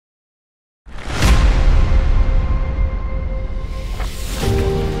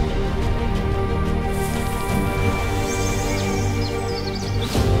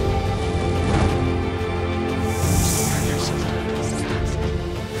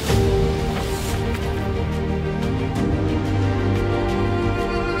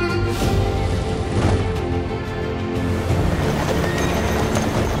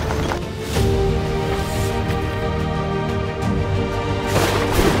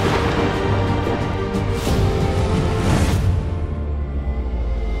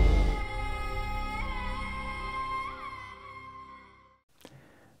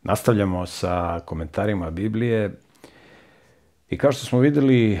Nastavljamo sa komentarima Biblije i kao što smo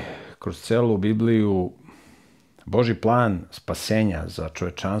videli kroz celu Bibliju, Božji plan spasenja za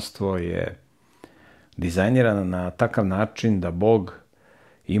čovečanstvo je dizajniran na takav način da Bog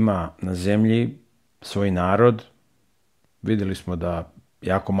ima na zemlji svoj narod. Videli smo da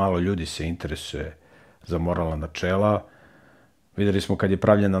jako malo ljudi se interesuje za moralna načela. Videli smo kad je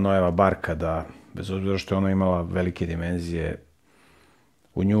pravljena Noeva barka da, bez obzira što je ona imala velike dimenzije,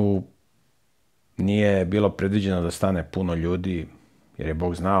 u nju nije bilo predviđeno da stane puno ljudi, jer je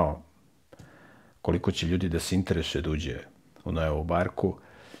Bog znao koliko će ljudi da se interesuje da uđe u Noevu barku.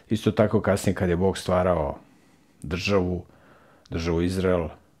 Isto tako kasnije kad je Bog stvarao državu Izrael,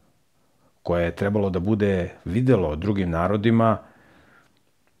 koja je trebalo da bude videlo drugim narodima,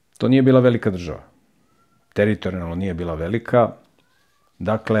 to nije bila velika država. Teritorijalno nije bila velika.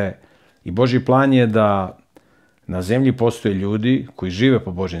 Dakle, i Božji plan je da na zemlji postoje ljudi koji žive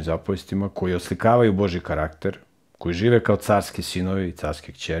po Božjim zapovestima, koji oslikavaju Božji karakter, koji žive kao carski sinovi i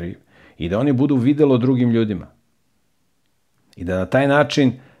carske kćeri i da oni budu videlo drugim ljudima. I da na taj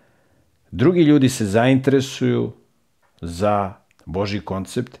način drugi ljudi se zainteresuju za Božji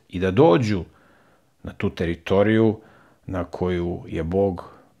koncept i da dođu na tu teritoriju na koju je Bog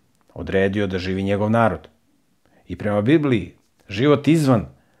odredio da živi njegov narod. I prema Bibliji, život izvan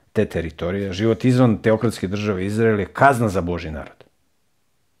te teritorije, život izvan teokratske države Izrael je kazna za Božji narod.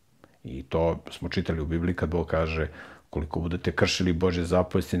 I to smo čitali u Bibliji kad Bog kaže koliko budete kršili Božje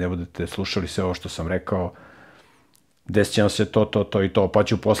zapovesti, ne budete slušali sve ovo što sam rekao, desit će vam se to i to, pa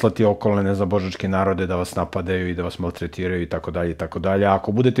ću poslati okolne božačke narode da vas napadaju i da vas maltretiraju i tako dalje i tako dalje.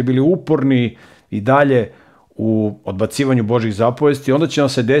 Ako budete bili uporni i dalje u odbacivanju Božjih zapovesti, onda će vam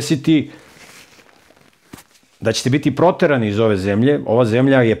se desiti da ćete biti proterani iz ove zemlje. Ova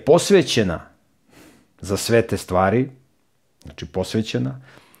zemlja je posvećena za sve te stvari, znači posvećena.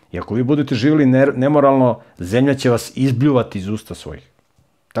 I ako vi budete živjeli nemoralno, zemlja će vas izbljuvati iz usta svojih.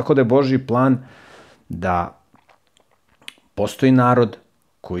 Tako da je Božji plan da postoji narod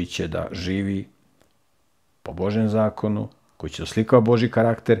koji će da živi po Božjem zakonu, koji će da oslikava Božji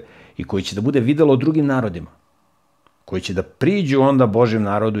karakter i koji će da bude videlo drugim narodima, koji će da priđu onda Božjem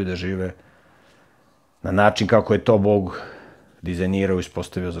narodu i da žive na način kako je to Bog dizajnirao i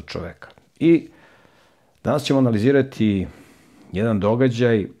uspostavio za čoveka. I danas ćemo analizirati jedan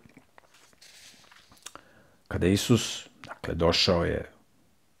događaj kada Isus, došao je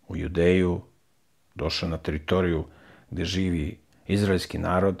u Judeju, došao na teritoriju gde živi izraelski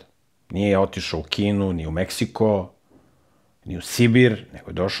narod, nije otišao u Kinu, ni u Meksiko, ni u Sibir, nego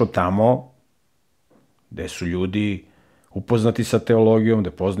je došao tamo gde su ljudi upoznati sa teologijom,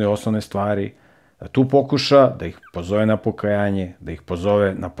 gde poznaju osnovne stvari, da tu pokuša da ih pozove na pokajanje, da ih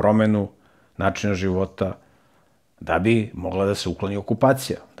pozove na promenu načina života, da bi mogla da se ukloni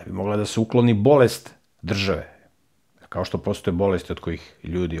okupacija, da bi mogla da se ukloni bolest države. Kao što postoje bolesti od kojih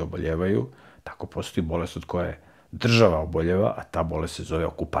ljudi oboljevaju, tako postoji bolest od koje država oboljeva, a ta bolest se zove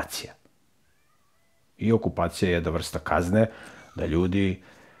okupacija. I okupacija je jedna vrsta kazne da ljudi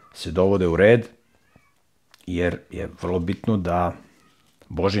se dovode u red, jer je vrlo bitno da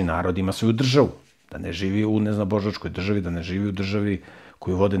Božji narod ima svoju državu, da ne živi u neznabožačkoj državi, da ne živi u državi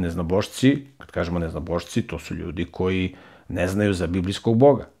koju vode neznabošci. Kad kažemo neznabošci, to su ljudi koji ne znaju za biblijskog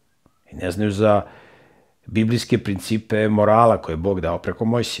Boga i ne znaju za biblijske principe morala koje je Bog dao preko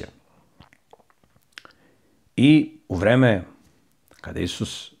Mojsija. I u vreme kada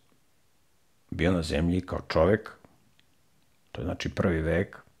Isus bio na zemlji kao čovek, to je znači prvi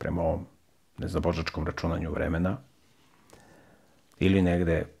vek prema ovom neznabožačkom računanju vremena, ili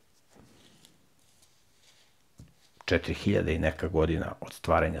negde 4000 i neka godina od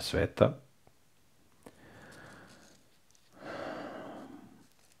stvaranja sveta,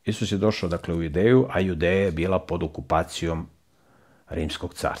 Isus je došao u Judeju, a Judeja je bila pod okupacijom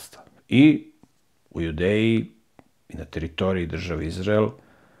Rimskog carstva. I u Judeji i na teritoriji države Izrael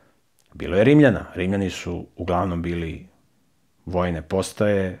bilo je Rimljana. Rimljani su uglavnom bili vojne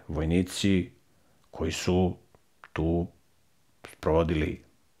postaje, vojnici koji su tu sprovodili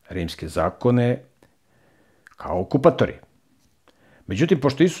rimske zakone kao okupatori. Međutim,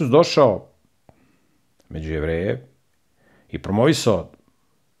 pošto Isus došao među Jevreje i promovisao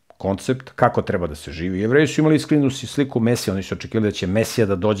koncept kako treba da se živi, Jevreji su imali iskrenu sliku Mesija, oni su očekivali da će Mesija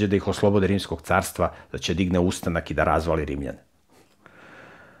da dođe da ih oslobode Rimskog carstva, da će digne ustanak i da razvali Rimljane.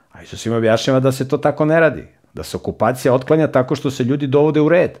 A Isus im objašnjava da se to tako ne radi, da se okupacija otklanja tako što se ljudi dovode u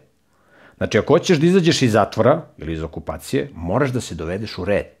red. Znači, ako hoćeš da izađeš iz zatvora ili iz okupacije, moraš da se dovedeš u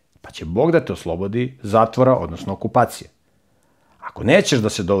red, pa će Bog da te oslobodi zatvora, odnosno okupacije. Ako nećeš da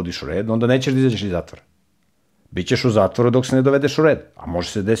se dovodiš u red, onda nećeš da izađeš iz zatvora. Bićeš u zatvoru dok se ne dovedeš u red, a može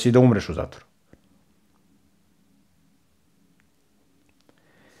se desiti da umreš u zatvoru.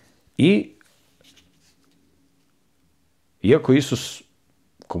 I iako Isus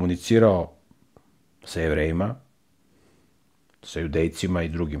komunicirao sa Jevrejima, sa Judejcima i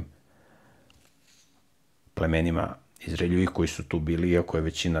drugim plemenima Izraeljevih koji su tu bili, iako je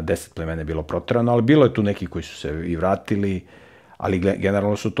većina 10 plemena bilo proterano, ali bilo je tu neki koji su se i vratili, ali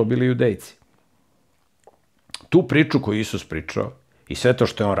generalno su to bili Judejci. Tu priču koju Isus pričao i sve to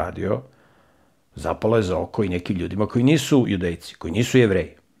što je on radio, zapalo je za oko i nekim ljudima koji nisu Judejci, koji nisu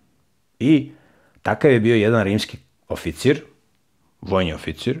Jevreji. I takav je bio jedan rimski oficir, vojni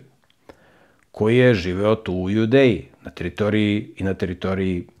oficir, koji je živeo tu u Judeji, na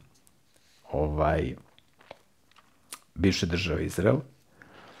teritoriji bivše države Izrael.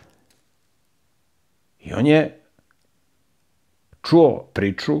 I on je čuo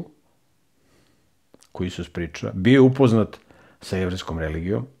priču koju Isus priča, bio je upoznat sa jevrejskom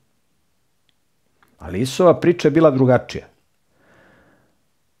religijom, ali Isusova priča je bila drugačija.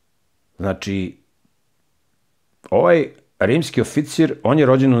 Znači, ovaj rimski oficir, on je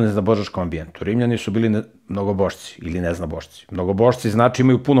rođen u neznabožačkom ambijentu. Rimljani su bili mnogobošci ili neznabošci. Mnogobošci znači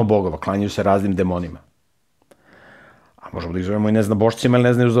imaju puno bogova, klanjaju se raznim demonima. A možemo da ih zovemo i neznabošcima, ali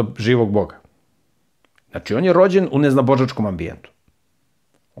ne znaju za živog Boga. Znači, on je rođen u neznabožačkom ambijentu.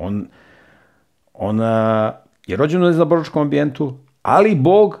 On je rođen u neznabožačkom ambijentu, ali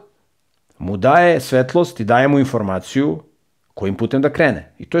Bog mu daje svetlost i daje mu informaciju kojim putem da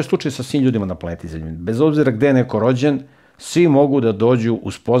krene. I to je slučaj sa svim ljudima na planeti Zemlji. Bez obzira gde je neko rođen, svi mogu da dođu,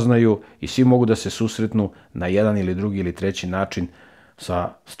 uspoznaju i svi mogu da se susretnu na jedan ili drugi ili treći način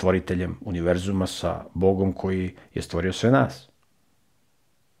sa stvoriteljem univerzuma, sa Bogom koji je stvorio sve nas.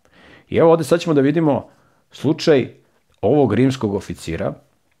 I evo ovde sad ćemo da vidimo slučaj ovog rimskog oficira.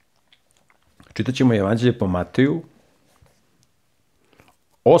 Čitat ćemo Evanđelje po Mateju,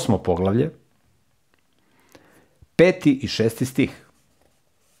 8. poglavlje, 5. i 6. stih.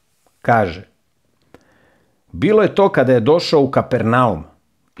 Kaže, bilo je to kada je došao u Kapernaum.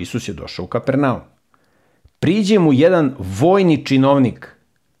 Isus je došao u Kapernaum. Priđe mu jedan vojni činovnik,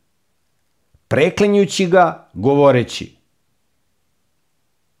 preklinjući ga, govoreći,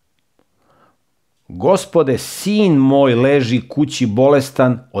 Gospode, sin moj leži kući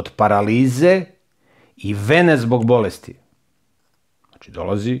bolestan od paralize i vene zbog bolesti. Znači,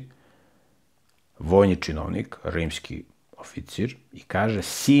 dolazi vojni činovnik, rimski oficir, i kaže,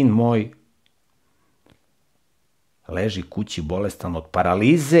 sin moj leži kući bolestan od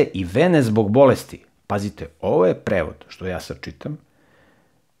paralize i vene zbog bolesti. Pazite, ovo je prevod, što ja sad čitam,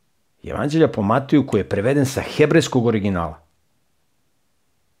 Evanđelja po Mateju koji je preveden sa hebrejskog originala.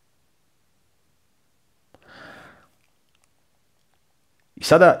 I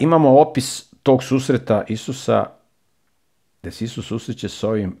sada imamo opis tog susreta Isusa, gde se Isus susreće s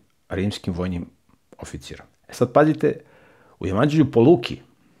ovim rimskim vojnim oficirom. Sad pazite, u Evanđelju po Luki,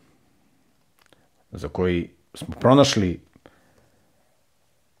 za koji smo pronašli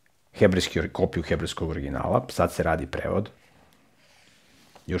kopiju hebrejskog originala, sad se radi prevod,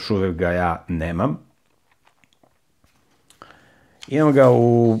 još uvek ga ja nemam. Imam ga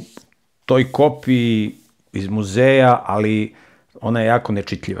u toj kopiji iz muzeja, ali ona je jako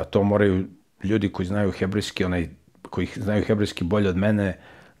nečitljiva. To moraju ljudi koji znaju hebrejski, koji znaju hebrejski bolje od mene,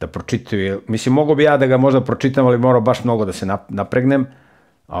 da pročitaju. Mislim, mogo bi ja da ga možda pročitam, ali morao baš mnogo da se napregnem,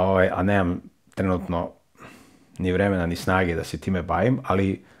 a nemam trenutno ni vremena, ni snage da se time bavim,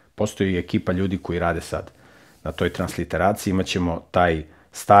 ali postoji ekipa ljudi koji rade sad na toj transliteraciji. Imaćemo taj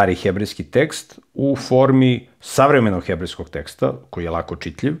stari hebrejski tekst u formi savremenog hebrejskog teksta, koji je lako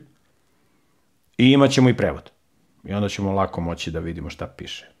čitljiv, i imaćemo i prevod. I onda ćemo lako moći da vidimo šta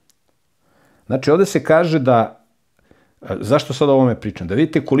piše. Znači, ovde se kaže da, zašto sad o ovome pričam? Da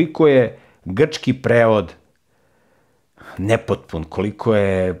vidite koliko je grčki prevod nepotpun, koliko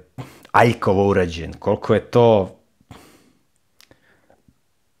je aljkovo urađen, koliko je to,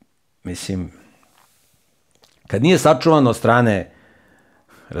 mislim, kad nije sačuvano od strane,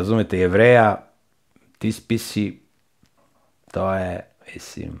 razumete, Jevreja, ti spisi, to je,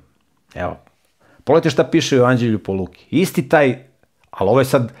 mislim, evo, pogledajte šta piše u Evanđelju po Luki. Isti taj, ali ovo je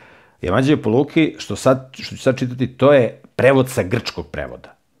sad, Evanđelje po Luki, što ću sad čitati, to je prevod sa grčkog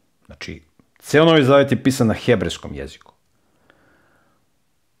prevoda. Znači, ceo Novi Zavet je pisan na hebrejskom jeziku.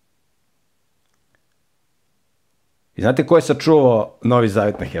 I znate ko je sačuvao Novi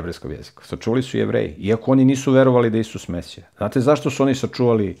Zavet na hebrejskom jeziku? Sačuvali su Jevreji, iako oni nisu verovali da je Isus Mesija. Znate zašto su oni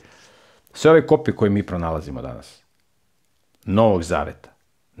sačuvali sve ove kopije koje mi pronalazimo danas? Novog Zaveta,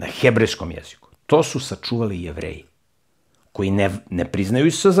 na hebrejskom jeziku. To su sačuvali Jevreji, koji ne priznaju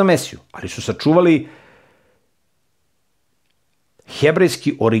Isusa za Mesiju, ali su sačuvali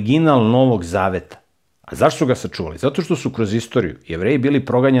hebrejski original Novog Zaveta. A zašto su ga sačuvali? Zato što su kroz istoriju Jevreji bili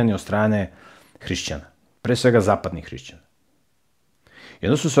proganjani od strane hrišćana, pre svega zapadnih hrišćana. I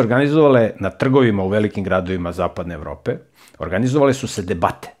onda su se organizovale na trgovima u velikim gradovima zapadne Evrope, organizovale su se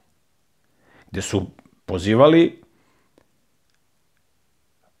debate, gde su pozivali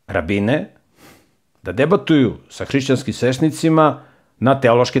rabine da debatuju sa hrišćanskim sveštenicima na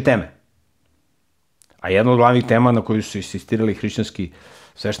teološke teme. A jedna od glavnih tema na koju su insistirali hrišćanski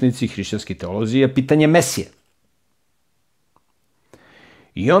sveštenici i hrišćanski teolozi je pitanje Mesije.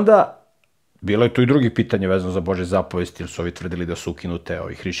 I onda bilo je tu i drugih pitanja vezano za Božje zapovesti, jer su ovi tvrdili da su ukinute,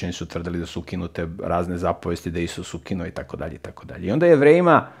 ovi hrišćani su tvrdili da su ukinute razne zapovesti, da Isus ukinuo i tako dalje, i tako dalje. I onda je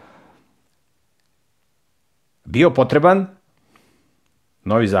Jevrejima bio potreban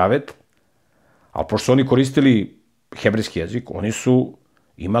Novi Zavet, ali pošto su oni koristili hebrejski jezik, oni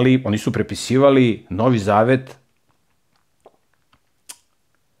su prepisivali Novi Zavet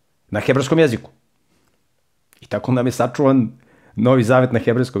na hebrejskom jeziku. I tako nam je sačuvan Novi Zavet na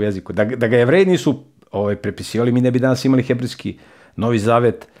hebrejskom jeziku. Da ga Jevreji nisu prepisivali, mi ne bi danas imali hebrejski Novi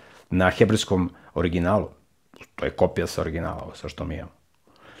Zavet na hebrejskom originalu. To je kopija sa originala, ovo sa što mi imamo.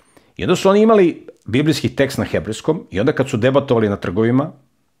 I onda su oni imali biblijski tekst na hebrejskom i onda kad su debatovali na trgovima,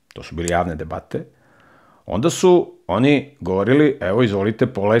 to su bili javne debate, onda su oni govorili, evo izvolite,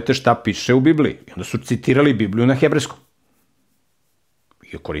 pogledajte šta piše u Bibliji. I onda su citirali Bibliju na hebrejskom.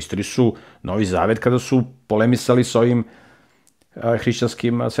 I koristili su Novi Zavet kada su polemisali s ovim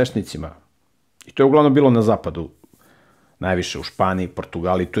hrišćanskim sveštenicima. I to je uglavnom bilo na zapadu, najviše u Španiji,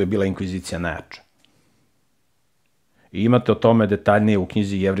 Portugali, tu je bila inkvizicija najjača. I imate o tome detaljnije u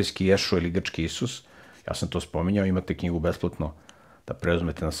knjizi Jevrejski Ješua ili Grčki Isus. Ja sam to spominjao, imate knjigu besplatno da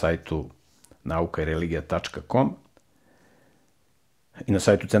preuzmete na sajtu naukaireligia.com i na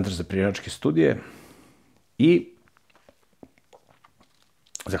sajtu Centra za prirodnjačke studije. I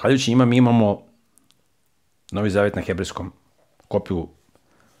zahvaljujući njima mi imamo Novi Zavet na hebrejskom,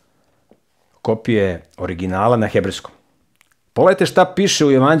 kopije originala na hebrejskom. Pogledajte šta piše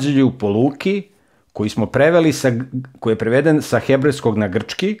u Evanđelju po Luki, koji je preveden sa hebrejskog na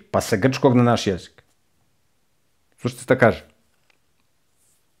grčki, pa sa grčkog na naš jezik. Slušajte šta kaže.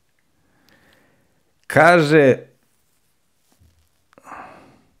 Kaže,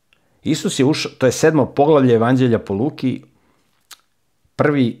 Isus je ušao, to je 7. poglavlje Evanđelja po Luki,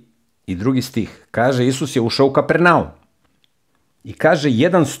 1. i 2. stih. Kaže, Isus je ušao u Kapernaum. I kaže,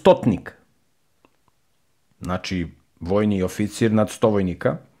 jedan stotnik, znači vojni oficir nad 100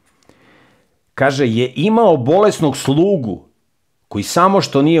 vojnika, kaže, je imao bolesnog slugu koji samo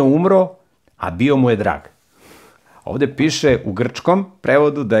što nije umro, a bio mu je drag. Ovde piše u grčkom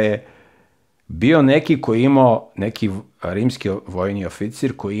prevodu da je bio neki koji imao, neki rimski vojni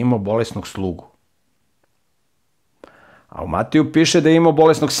oficir koji je imao bolesnog slugu. A u Matiju piše da je imao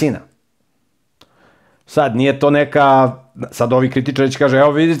bolesnog sina. Sad, nije to neka, sad ovi kritičari će kaže,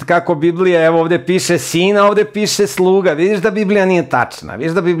 evo vidite kako Biblija, evo ovde piše sina, ovde piše sluga, vidiš da Biblija nije tačna,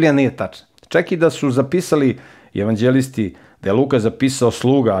 Čak i da su zapisali evanđelisti, da je Luka zapisao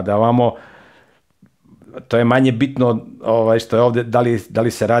sluga, a da ovamo, to je manje bitno što je ovde, da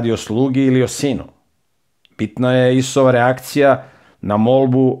li se radi o slugi ili o sinu. Bitna je Isusova reakcija na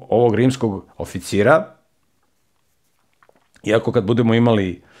molbu ovog rimskog oficira, iako kad budemo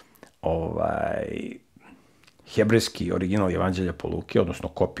imali hebrejski original Evanđelja po Luki, odnosno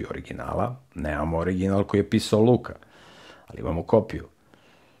kopiju originala, nemamo original koji je pisao Luka, ali imamo kopiju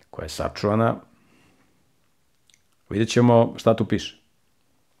koja je sačuvana. Vidjet ćemo šta tu piše.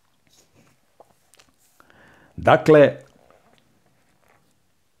 Dakle,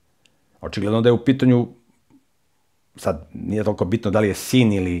 očigledno da je u pitanju, sad nije toliko bitno da li je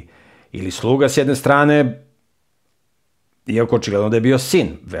sin ili sluga s jedne strane, iako očigledno da je bio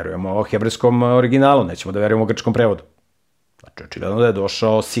sin. Verujemo o hebrejskom originalu, nećemo da verujemo o grčkom prevodu. Znači, očigledno da je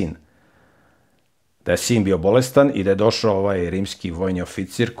došao sin. Da je sin bio bolestan i da je došao ovaj rimski vojni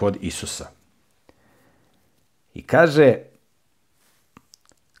oficir kod Isusa. I kaže,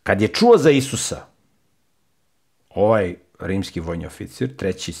 kad je čuo za Isusa, ovaj rimski vojni oficir,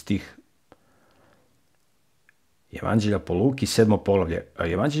 3. stih Evanđelja po Luki, 7. poglavlje.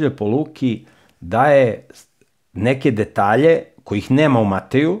 Evanđelje po Luki daje neke detalje kojih nema u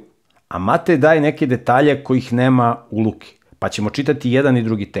Mateju, a Matej daje neke detalje kojih nema u Luki. Pa ćemo čitati jedan i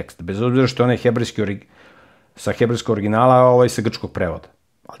drugi tekst, bez obzira što je onaj sa hebrejskog originala, a ovaj sa grčkog prevoda.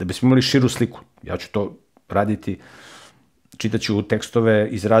 Ali da bismo imali širu sliku, ja ću to raditi, čitaću tekstove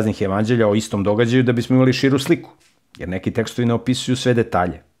iz raznih evanđelja o istom događaju da bismo imali širu sliku, jer neki tekstovi ne opisuju sve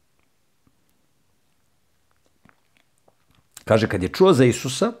detalje. Kaže, kad je čuo za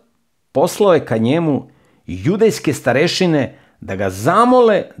Isusa, poslao je ka njemu judejske starešine da ga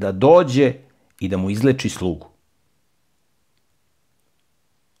zamole da dođe i da mu izleči slugu.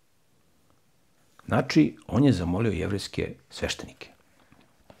 Znači, on je zamolio jevrejske sveštenike.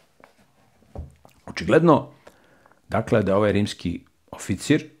 Očigledno, dakle, da je ovaj rimski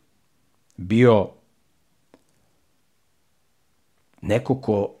oficir bio neko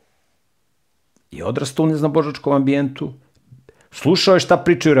ko je odrastao u neznabožačkom ambijentu, slušao je šta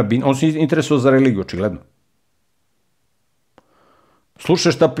pričaju rabini, on se interesuo za religiju, očigledno. Slušao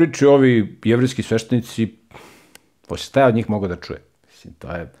je šta pričaju ovi jevrejski sveštenici, šta je od njih mogao da čuje. Mislim,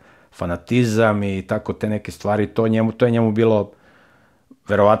 to je fanatizam i tako te neke stvari, to je njemu bilo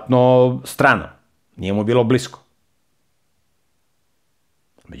verovatno strano, nije mu bilo blisko.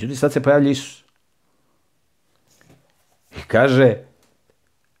 Međutim, sad se pojavlja Isus. I kaže,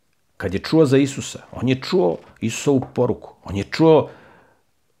 kad je čuo za Isusa, on je čuo Isusovu poruku, on je čuo,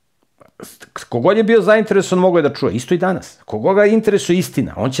 kogod je bio zainteresovan mogao je da čuje, isto i danas. Kogod ga interesuje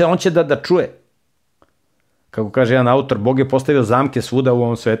istina, on će da čuje. Kako kaže jedan autor, Bog je postavio zamke svuda u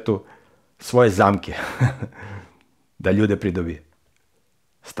ovom svetu, svoje zamke, da ljude pridobije.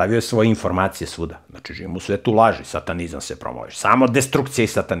 Stavio je svoje informacije svuda. Znači, živimo u svetu laži, satanizam se promoviš. Samo destrukcija i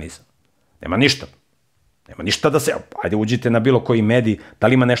satanizam. Nema ništa. Nema ništa da se... Ajde, uđite na bilo koji medij, da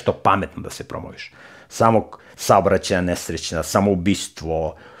li ima nešto pametno da se promoviš. Samo saobraćaja nesrećna, samo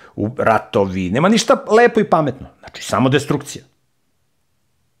ubistvo, ratovi. Nema ništa lepo i pametno. Znači, samo destrukcija.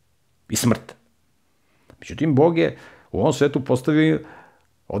 I smrt. Međutim, Bog je u ovom svetu postavio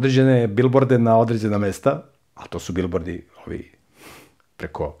određene bilborde na određena mesta, a to su bilbordi ovi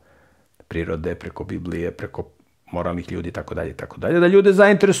preko prirode, preko Biblije, preko moralnih ljudi, tako dalje, da ljude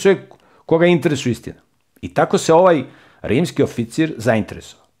zainteresuje koga interesuje istina. I tako se ovaj rimski oficir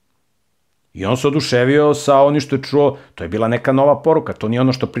zainteresovao. I on se oduševio sa onim što je čuo, to je bila neka nova poruka, to nije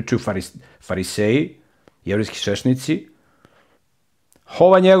ono što pričaju fariseji, jevrejski sveštenici.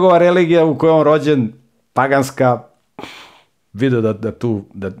 Ova njegova religija u kojoj on rođen, paganska, vidio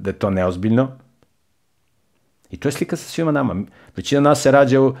da je to neozbiljno. I to je slika sa svima nama. Većina nas se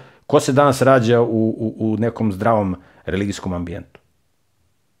rađa, ko se danas rađa u nekom zdravom religijskom ambijentu?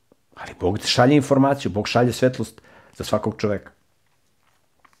 Ali Bog šalje informaciju, Bog šalje svetlost za svakog čoveka.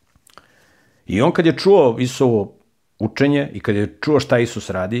 I on kad je čuo Isusovo učenje i kad je čuo šta Isus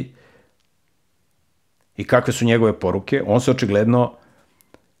radi i kakve su njegove poruke, on se očigledno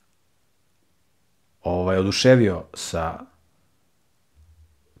oduševio sa...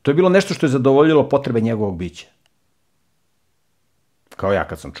 To je bilo nešto što je zadovoljilo potrebe njegovog bića. Kao ja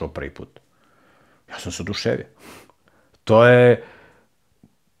kad sam čuo prvi put. Ja sam se oduševio. To je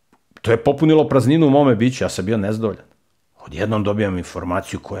popunilo prazninu u mome biću, ja sam bio nezadovoljan. Odjednom dobijam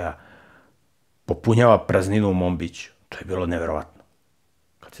informaciju koja popunjava prazninu u mom biću. To je bilo neverovatno.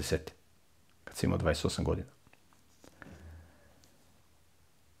 Kad se setim. Kad sam imao 28 godina.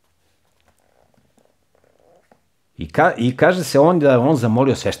 I kaže se on da on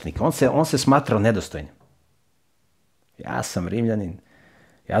zamolio sveštenika. On se smatrao nedostojnim. Ja sam Rimljanin,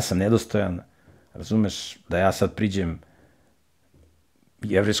 ja sam nedostojan, razumeš, da ja sad priđem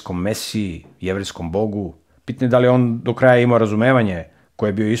jevrejskom mesiji, jevrejskom Bogu. Pitanje da li on do kraja imao razumevanje ko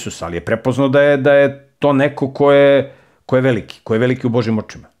je bio Isus, ali je prepoznao da je to neko ko je veliki u Božjim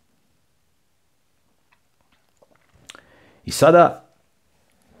očima. I sada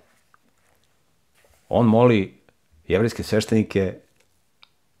on moli jevrejske sveštenike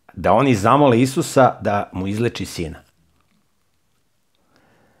da oni zamole Isusa da mu izleči sina.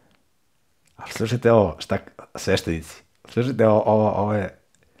 Ali slušajte ovo, šta sveštenici, slušajte ovo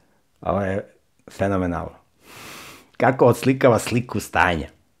je fenomenalno. Kako odslikava sliku stanja.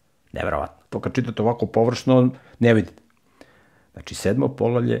 Neverovatno. To kad čitate ovako površno, ne vidite. Znači, 7.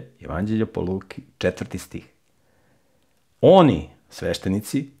 poglavlje, Evanđelje po Luki, 4. stih. Oni,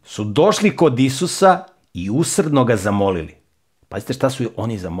 sveštenici, su došli kod Isusa i usrdno ga zamolili. Pazite šta su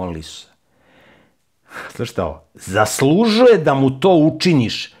oni zamolili Isusa. Slušajte ovo. Zaslužuje da mu to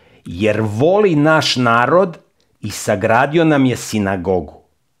učiniš, jer voli naš narod i sagradio nam je sinagogu.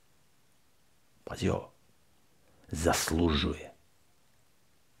 Pazi ovo. Zaslužuje.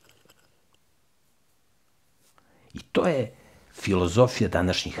 I to je filozofija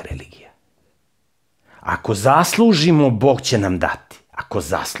današnjih religija. Ako zaslužimo, Bog će nam dati. Ako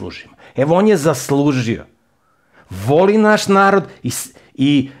zaslužimo. Evo, on je zaslužio. Voli naš narod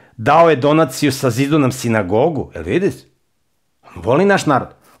i dao je donaciju, sazidu nam sinagogu. Jel vidite? On voli naš narod.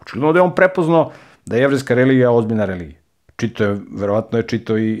 Očigledno da je on prepoznao da je jevrejska religija ozbiljna religija. Verovatno je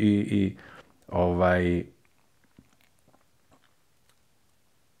čitao i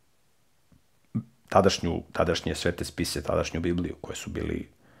tadašnje svete spise, tadašnju Bibliju, koje su bili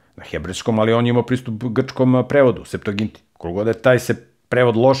na hebrejskom, ali on je imao pristup grčkom prevodu, Septuaginti. Koliko god je taj se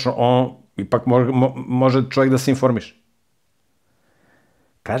prevod loš, on ipak može čovjek da se informiše.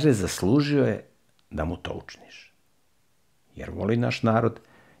 Kaže, zaslužio je da mu to učiniš. Jer voli naš narod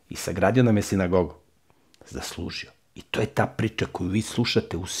i sagradio nam je sinagogu. Zaslužio. I to je ta priča koju vi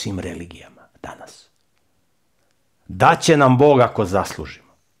slušate u svim religijama danas. Daće nam Bog ako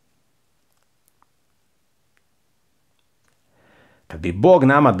zaslužimo. Kad bi Bog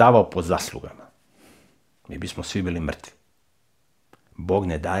nama davao po zaslugama, mi bismo svi bili mrtvi. Bog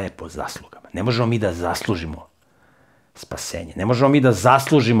ne daje po zaslugama. Ne možemo mi da zaslužimo spasenje. Ne možemo mi da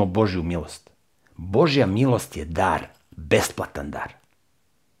zaslužimo Božju milost. Božja milost je dar, besplatan dar,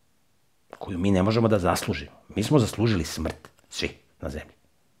 koju mi ne možemo da zaslužimo. Mi smo zaslužili smrt, svi na zemlji.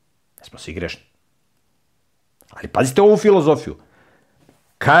 Mi smo svi grešni. Ali pazite ovu filozofiju.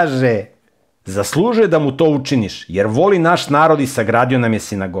 Kaže, zaslužuje da mu to učiniš, jer voli naš narod i sagradio nam je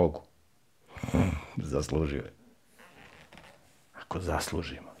sinagogu. Zaslužio je. Ako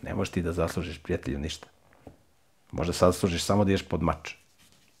zaslužimo. Ne možeš ti da zaslužiš, prijatelju, ništa. Možda zaslužiš samo da ideš pod mač.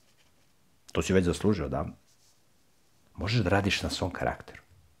 To si već zaslužio odavno. Možeš da radiš na svom karakteru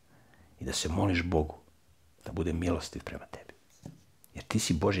i da se moliš Bogu da bude milostiv prema tebi. Jer ti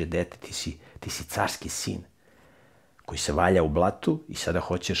si Božje dete, ti si carski sin koji se valja u blatu i sada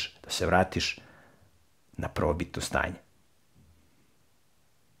hoćeš da se vratiš na prvobitno stanje.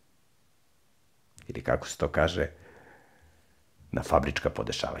 Ili kako se to kaže, na fabrička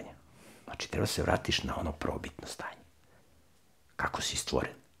podešavanja. Znači, treba se vratiš na ono prvobitno stanje. Kako si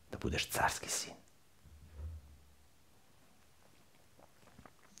stvoren da budeš carski sin.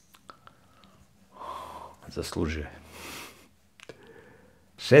 Zaslužio je.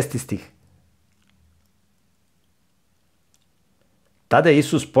 6. stih. Tada je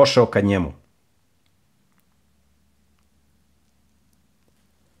Isus pošao ka njemu.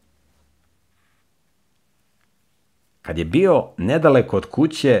 Kad je bio nedaleko od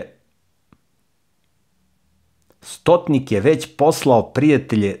kuće, stotnik je već poslao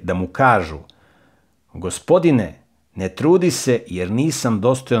prijatelje da mu kažu: Gospodine, ne trudi se, jer nisam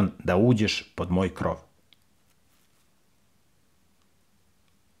dostojan da uđeš pod moj krov.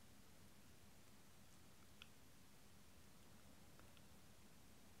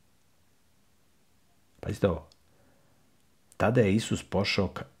 Pazite ovo. Tada je Isus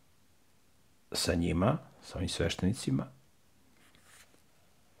pošao sa njima, sa ovim sveštenicima.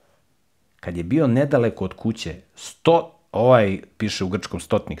 Kad je bio nedaleko od kuće, piše u grčkom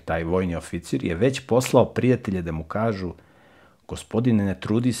stotnik, taj vojni oficir, je već poslao prijatelje da mu kažu: Gospodine, ne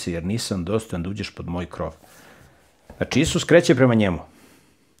trudi se, jer nisam dostojan da uđeš pod moj krov. Znači, Isus kreće prema njemu.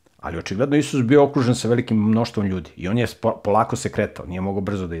 Ali očigledno Isus bio okružen sa velikim mnoštvom ljudi. I on je polako se kretao, nije mogao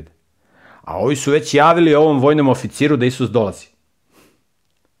brzo da ide. A ovi su već javili ovom vojnom oficiru da Isus dolazi.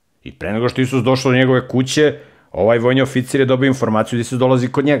 I pre nego što Isus došao do njegove kuće, ovaj vojni oficir je dobio informaciju da Isus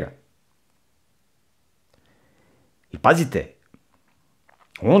dolazi kod njega. I pazite,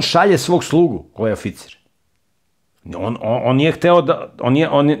 on šalje svog slugu, ovaj oficir. On nije hteo da,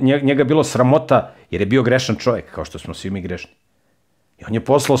 njega bilo sramota, jer je bio grešan čovjek, kao što smo svi mi grešni. I on je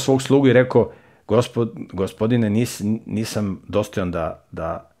poslao svog slugu i rekao: Gospodine, nisam dostojan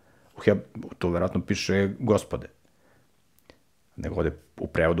da to verovatno piše Gospode, nego ovde u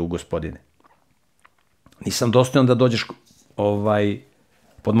prevodu Gospodine. Nisam dostojan da dođeš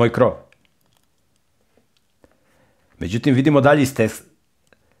pod moj krov. Međutim, vidimo dalje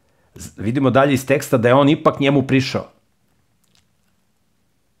iz teksta da je on ipak njemu prišao.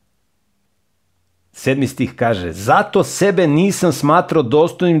 7. stih kaže: Zato sebe nisam smatrao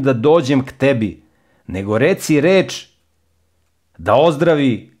dostojnim da dođem k tebi, nego reci reč da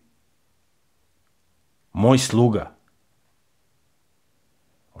ozdravi moj sluga.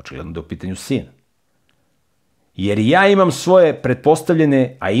 Očigledno da je u pitanju sin. Jer ja imam svoje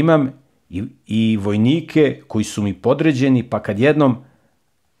pretpostavljene, a imam i vojnike koji su mi podređeni, pa kad jednom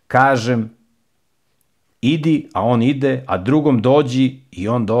kažem idi, a on ide, a drugom dođi i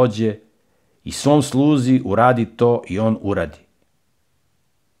on dođe, i svom sluzi uradi to i on uradi.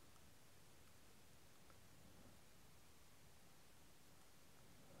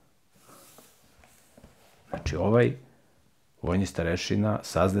 Znači, ovaj vojni starešina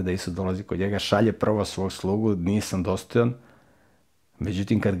sazna da Isus dolazi kod njega, šalje prvo svog slugu: nisam dostojan.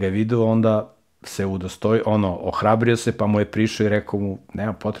 Međutim, kad ga je vidio, onda se ohrabrio se, pa mu je prišao i rekao mu: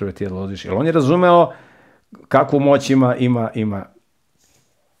 nema potrebe ti da dolaziš. Jer on je razumeo kakvu moć ima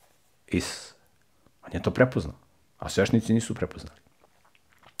Isus. On je to prepoznao, a svešnici nisu prepoznali.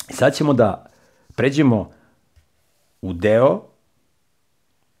 I sad ćemo da pređemo u deo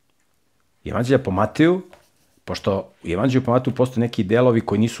Evanđelja po Mateju, Pošto u Evanđelju po Mateju postoje neki delovi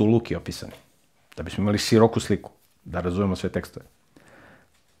koji nisu u Luki opisani. Da bismo imali široku sliku, da razumemo sve tekstove.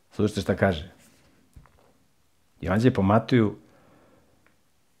 Slušajte šta kaže. Evanđelje po Mateju,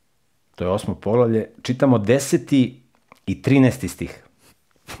 to je 8. poglavlje, čitamo 10. i 13. stih,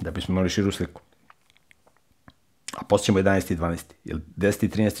 da bismo imali širu sliku. A poslije ćemo 11. i 12. Jer 10. i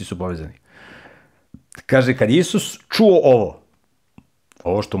 13. su povezani. Kaže, kad Isus čuo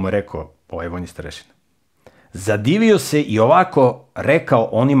ovo što mu je rekao ovaj vojni starešina, zadivio se i ovako rekao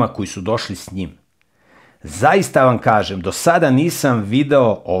onima koji su došli s njim. Zaista vam kažem, do sada nisam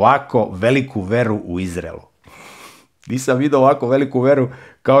video ovako veliku veru u Izraelu. Nisam video ovako veliku veru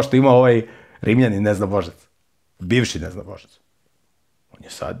kao što ima ovaj Rimljanin neznabožac. Bivši neznabožac. On je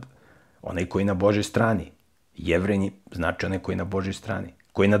sad onaj koji je na Božoj strani. Jevrenji znači onaj koji je na Božoj strani.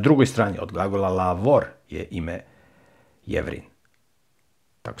 Koji je na drugoj strani. Od glagola lavor je ime Jevrin.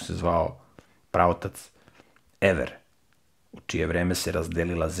 Tako se zvao pravotac Ever, u čije vreme se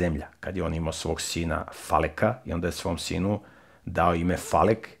razdelila zemlja, kad je on imao svog sina Faleka i onda je svom sinu dao ime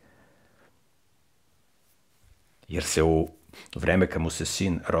Falek, jer se u vreme kad mu se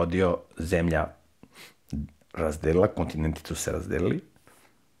sin rodio, zemlja razdelila, kontinenti su se razdelili.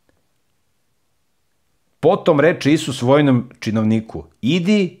 Potom reče Isus vojnom činovniku,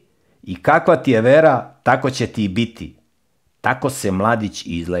 idi i kakva ti je vera, tako će ti i biti. Tako se mladić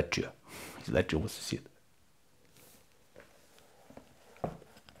i izlečio. Izlečio mu se sin.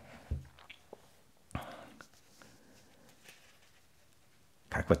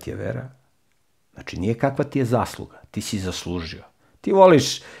 Kakva ti je vera? Znači, nije kakva ti je zasluga. Ti si zaslužio. Ti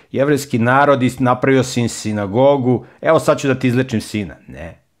voliš jevrejski narod i napravio si sinagogu. Evo sad ću da ti izlečim sina.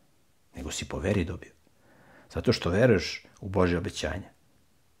 Ne. Nego si po veri dobio. Zato što veruješ u Božje obećanje.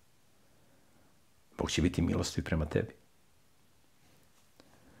 Bog će biti milostiv prema tebi.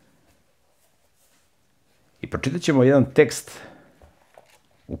 I pročitat ćemo jedan tekst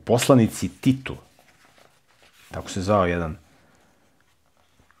u poslanici Titu. Tako se zvao jedan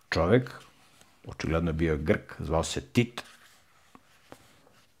čovek, očigledno je bio Grk, zvao se Tit.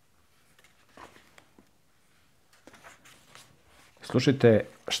 Slušajte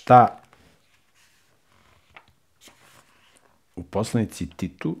šta u poslanici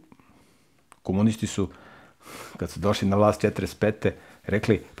Titu, komunisti su, kad su došli na vlast 45.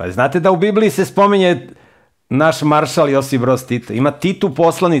 rekli, pa znate da u Bibliji se spominje naš maršal Josip Broz Tito. Ima Titu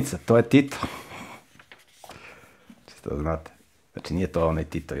poslanica, to je Tito. Čisto znate. Znači nije to onaj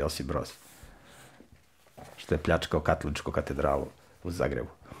Tito Josip Broz, što je pljačkao katoličku katedralu u Zagrebu.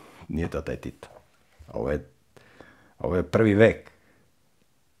 Nije to taj Tito. Ovo je prvi vek.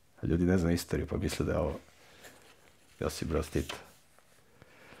 Ljudi ne znaju istoriju, pa misle da je ovo Josip Broz Tito.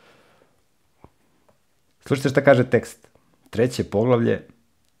 Slušajte šta kaže tekst. 3. poglavlje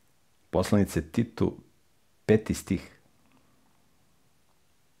poslanice Titu, 5. stih.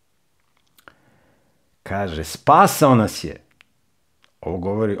 Kaže, spasao nas je.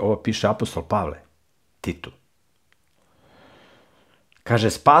 Ovo piše apostol Pavle Titu. Kaže,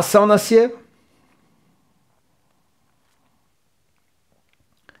 spasao nas je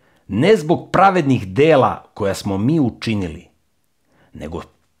ne zbog pravednih dela koja smo mi učinili, nego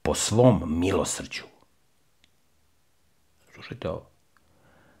po svom milosrđu. Slušajte ovo.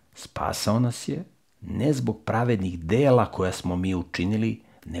 Spasao nas je ne zbog pravednih dela koja smo mi učinili,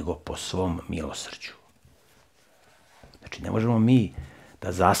 nego po svom milosrđu. Znači, ne možemo mi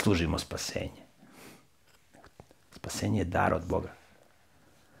da zaslužimo spasenje. Spasenje je dar od Boga.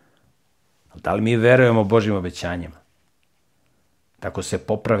 Da li mi verujemo Božjim obećanjima? Tako se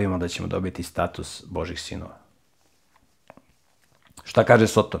popravimo da ćemo dobiti status Božih sinova. Šta kaže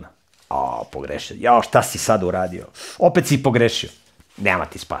Sotona? Pogrešio. Jao, šta si sad uradio? Opet si pogrešio. Nema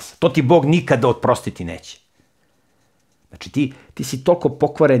ti spasa. To ti Bog nikada oprostiti neće. Znači, ti si toliko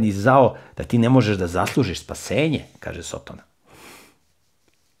pokvaren i zao da ti ne možeš da zaslužiš spasenje, kaže Sotona.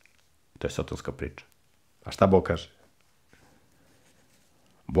 To je sotonska priča. A šta Bog kaže?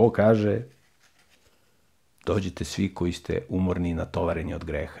 Bog kaže, dođite svi koji ste umorni i natovareni od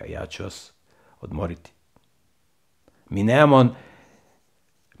greha, ja ću vas odmoriti. Mi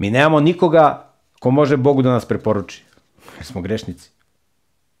nemamo nikoga ko može Bogu da nas preporuči, jer smo grešnici.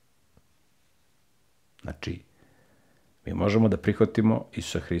 Znači, mi možemo da prihvatimo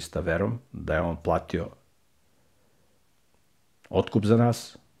Isusa Hrista verom, da je on platio otkup za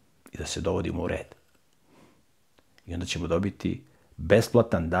nas i da se dovodimo u red. I onda ćemo dobiti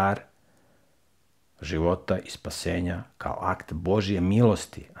besplatan dar života i spasenja kao akt Božje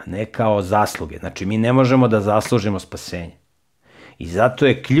milosti, a ne kao zasluge. Znači, mi ne možemo da zaslužimo spasenje. I zato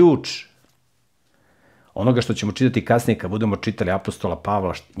je ključ onoga što ćemo čitati kasnije kad budemo čitali apostola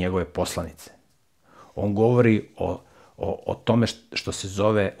Pavla, njegove poslanice. On govori o tome što se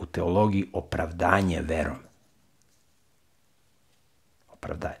zove u teologiji opravdanje verom.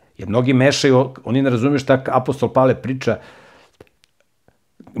 Opravdanje. Jer mnogi mešaju, oni ne razumiju šta apostol Pavle priča,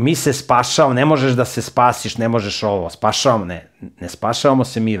 mi se spašavamo, ne možeš da se spasiš, ne možeš ovo, spašavamo, ne spašavamo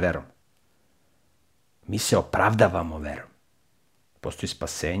se mi verom. Mi se opravdavamo verom. Postoji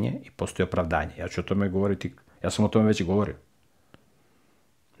spasenje i postoji opravdanje. Ja ću o tome govoriti, ja sam o tome već i govorio.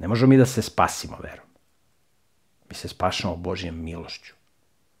 Ne možemo mi da se spasimo verom. Mi se spašamo Božjom milošću.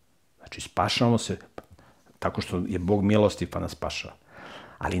 Znači, spašavamo se tako što je Bog milostiv pa nas spašava.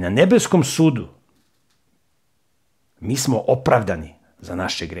 Ali na nebeskom sudu mi smo opravdani za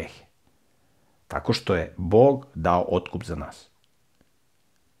naše grehe. Tako što je Bog dao otkup za nas.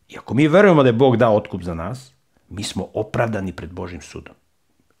 I ako mi verujemo da je Bog dao otkup za nas, mi smo opravdani pred Božjim sudom.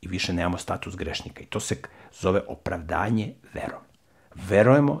 I više nemamo status grešnika. I to se zove opravdanje verom.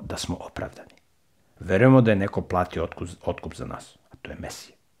 Verujemo da smo opravdani. Verujemo da je neko platio otkup za nas. A to je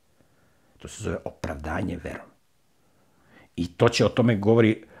Mesija. To se zove opravdanje verom. I to će o tome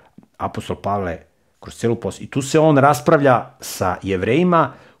govori apostol Pavle kroz celu poslu. I tu se on raspravlja sa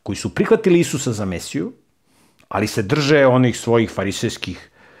Jevrejima koji su prihvatili Isusa za Mesiju, ali se drže onih svojih farisejskih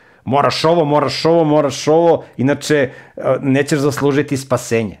moraš ovo, inače nećeš zaslužiti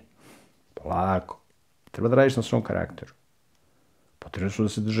spasenje. Polako. Treba da radiš na svom karakteru. Potrebno su da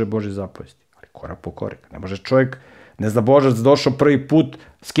se drže Božje zapovesti, ali korak po korak. Ne može čovjek, ne zna Božac došao prvi put,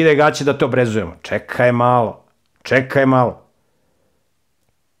 skidaj gaće da te obrezujemo. Čekaj malo.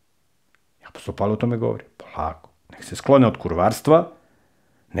 Apostol Pavle o tome govori. Polako. Nek se sklone od kurvarstva,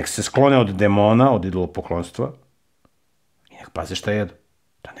 nek se sklone od demona, od idolopoklonstva i nek paze šta jedu.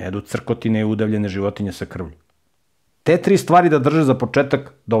 Da ne jedu crkotine i udavljene životinje sa krvlju. Te 3 stvari da drže za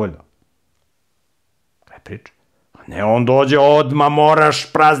početak dovoljno. Kaj priča? Ne, on dođe odmah,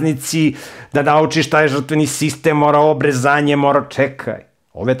 moraš praznici, da naučiš šta je žrtveni sistem, mora obrezanje, mora čekaj.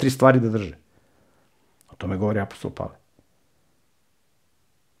 Ove 3 stvari da drže. O tome govori apostol Pavle.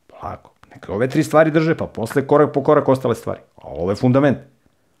 Polako. Neka ove 3 stvari drže, pa posle korak po korak ostale stvari. A ovo je fundament.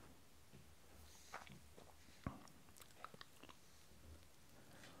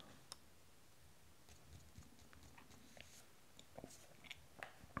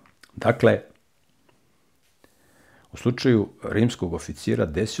 Dakle, u slučaju rimskog oficira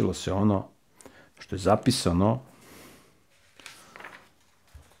desilo se ono što je zapisano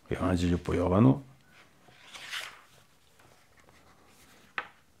u Evanđelju po Jovanu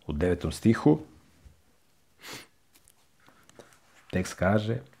u 9. stihu. Tekst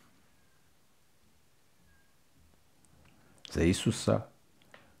kaže za Isusa,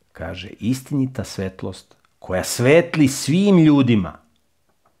 kaže, istinita svetlost koja svetli svim ljudima.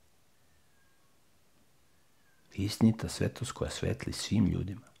 Istinita svetlost koja svetli svim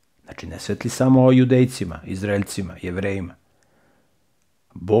ljudima. Znači, ne svetli samo o judejcima, Izraelcima, Jevrejima.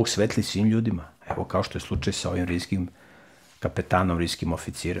 Bog svetli svim ljudima. Evo kao što je slučaj sa ovim rimskim kapetanom, rimskim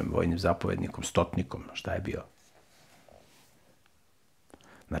oficirem, vojnim zapovednikom, stotnikom, šta je bio.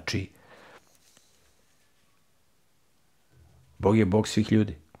 Znači, Bog je Bog svih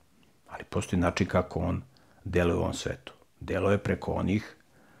ljudi, ali postoji način kako on deluje u ovom svetu. Deluje preko onih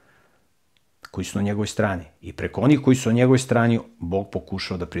koji su na njegovoj strani. I preko onih koji su na njegovoj strani Bog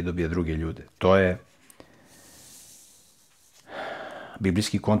pokušao da pridobije druge ljude. To je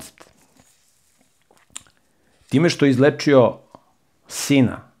biblijski koncept. Time što je izlečio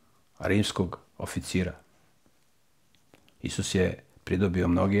sina rimskog oficira, Isus je pridobio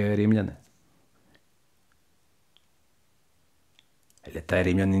mnoge Rimljane. Jer je taj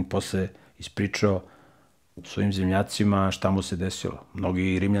Rimljanin posle ispričao svojim zemljacima šta mu se desilo.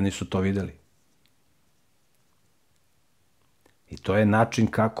 Mnogi Rimljani su to videli. I to je način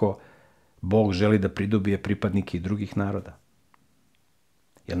kako Bog želi da pridobije pripadnike i drugih naroda.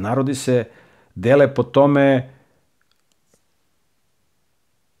 Jer narodi se dele po tome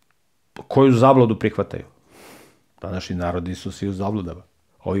koju zabludu prihvataju. Današnji narodi su svi u zabludama.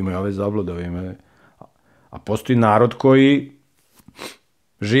 Ovi imaju ove zablude, ovi imaju... A postoji narod koji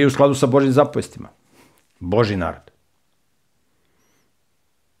živi u skladu sa Božjim zapovestima. Božji narod.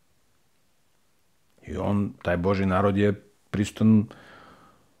 I taj Božji narod je prisutan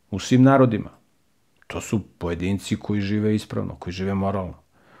u svim narodima. To su pojedinci koji žive ispravno, koji žive moralno,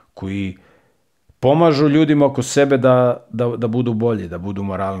 koji pomažu ljudima oko sebe da budu bolji, da budu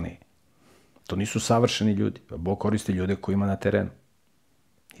moralniji. To nisu savršeni ljudi. Bog koristi ljude koji ima na terenu.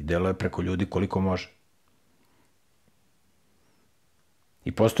 I deluje preko ljudi koliko može.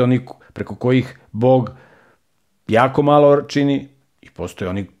 I postoje oni preko kojih Bog jako malo čini i postoje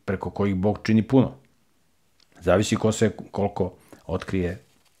oni preko kojih Bog čini puno. Zavisi ko se koliko otkrije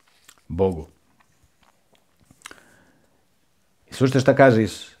Bogu. Slušajte šta kaže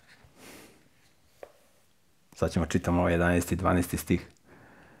Isus. Sad ćemo čitamo ovaj 11. i 12. stih.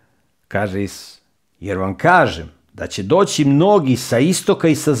 Kaže Isus, jer vam kažem da će doći mnogi sa istoka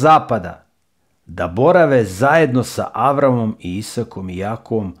i sa zapada da borave zajedno sa Avramom i Isakom i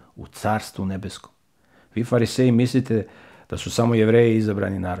Jakovom u carstvu nebeskom. Vi fariseji mislite da su samo Jevreji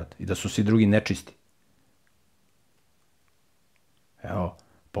izabrani narod i da su svi drugi nečisti. Evo,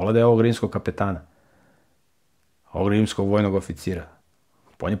 pogledaj ovog rimskog kapetana, ovog rimskog vojnog oficira.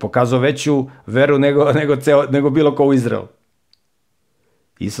 On je pokazao veću veru nego bilo ko u Izraelu.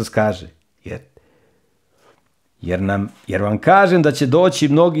 Isus kaže, jer vam kažem da će doći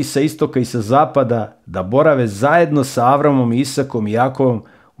mnogi sa istoka i sa zapada da borave zajedno sa Avramom, Isakom i Jakovom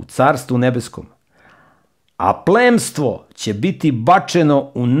u carstvu nebeskom. A plemstvo će biti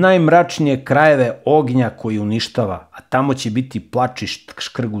bačeno u najmračnije krajeve ognja koji uništava, a tamo će biti plač i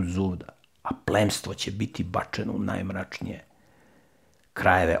škrgut zuda. A plemstvo će biti bačeno u najmračnije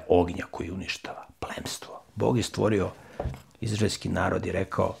krajeve ognja koji uništava. Plemstvo. Bog je stvorio izraelski narod i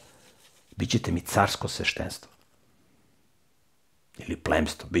rekao, bit ćete mi carsko sveštenstvo. Ili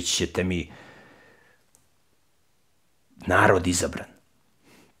plemstvo. Bit ćete mi narod izabran.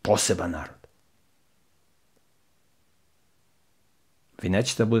 Poseban narod. Vi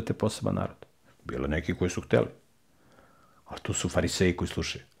nećete da budete poseban narod. Bilo neki koji su hteli. Ali tu su fariseji koji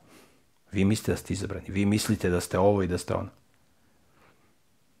slušaju. Vi mislite da ste izabrani. Vi mislite da ste ovo i da ste ono.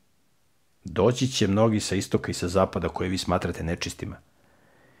 Doći će mnogi sa istoka i sa zapada koje vi smatrate nečistima.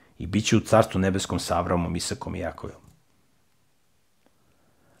 I bit će u carstvu nebeskom sa Avramom, Isakom i Jakovom.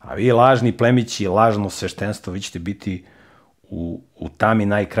 A vi lažni plemići, lažno sveštenstvo, vi ćete biti u tami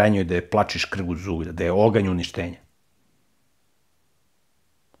najkrajnjoj da je plač i škrgut zuda, da je oganj uništenja.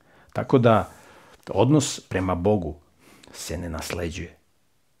 Tako da odnos prema Bogu se ne nasleđuje.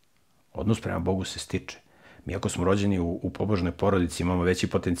 Odnos prema Bogu se stiče. Mi ako smo rođeni u pobožnoj porodici imamo veći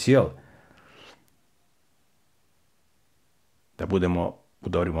potencijal da budemo u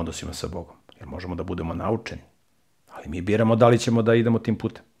dobrim odnosima sa Bogom. Jer možemo da budemo naučeni. Ali mi biramo da li ćemo da idemo tim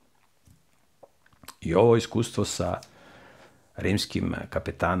putem. I ovo iskustvo sa rimskim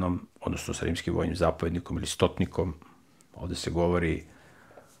kapetanom, odnosno sa rimskim vojnim zapovjednikom ili stotnikom, ovde se govori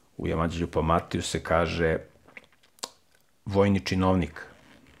u Evanđelju po Matiju se kaže vojni činovnik,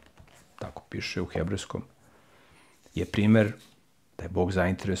 tako piše u hebrejskom, je primer da je Bog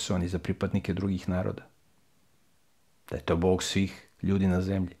zainteresovan i za pripadnike drugih naroda. Da je to Bog svih ljudi na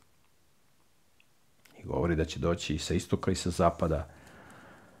zemlji. I govori da će doći i sa istoka i sa zapada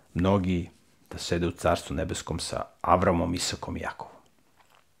mnogi da sede u carstvu nebeskom sa Avramom, Isakom i Jakovom.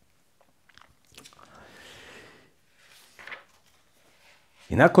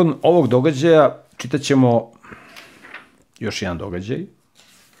 I nakon ovog događaja čitat ćemo još jedan događaj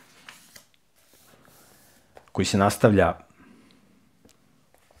koji se nastavlja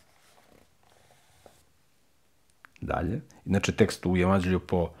dalje. Inače, tekst u Evanđelju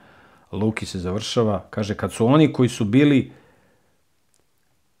po Luki se završava. Kaže, kad su oni koji su bili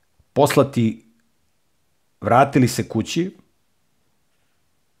poslati, vratili se kući,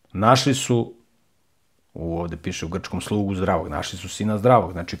 našli su, ovde piše u grčkom slugu zdravog, našli su sina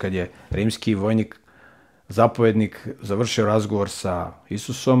zdravog. Znači, kad je rimski vojnik, zapovjednik, završio razgovor sa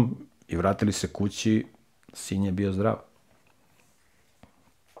Isusom i vratili se kući, sin je bio zdrav.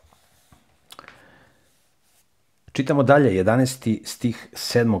 Čitamo dalje, 11. stih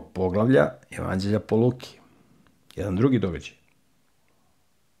 7. poglavlja Evanđelja po Luki. Jedan drugi događaj.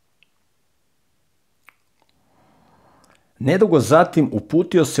 Nedugo zatim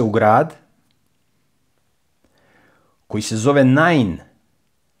uputio se u grad koji se zove Nain,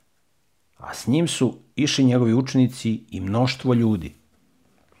 a s njim su išli njegovi učenici i mnoštvo ljudi.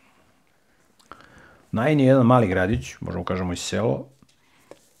 Nain je jedan mali gradić, možemo kažemo i selo,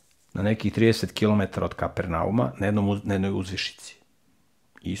 na nekih 30 km od Kapernauma, na jednoj uzvišici.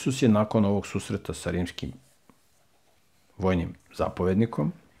 Isus je nakon ovog susreta sa rimskim vojnim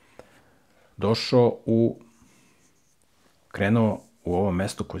zapovjednikom krenuo u ovo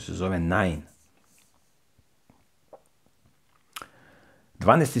mesto koje se zove Nain.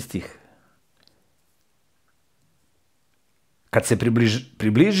 12. stih. Kad se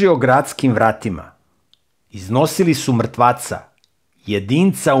približio gradskim vratima, iznosili su mrtvaca,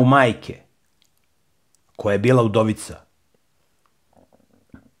 jedinca u majke, koja je bila udovica.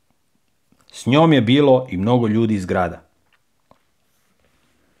 S njom je bilo i mnogo ljudi iz grada.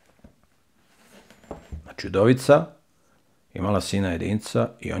 Znači, udovica imala sina jedinca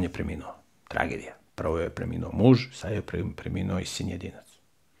i on je preminuo. Tragedija. Prvo je preminuo muž, sad je preminuo i sin jedinac.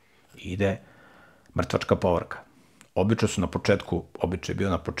 I ide mrtvačka povorka. Običaj je bio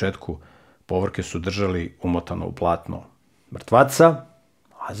na početku, povorke su držali umotano u platno mrtvaca,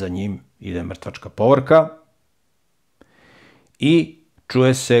 a za njim ide mrtvačka povorka i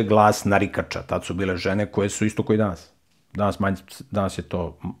čuje se glas narikača. Tad su bile žene koje su isto koji danas. Danas je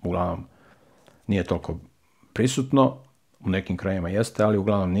to uglavnom nije toliko prisutno, u nekim krajima jeste, ali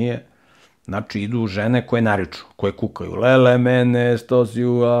uglavnom nije. Znači, idu žene koje nariču, koje kukaju. Lele mene,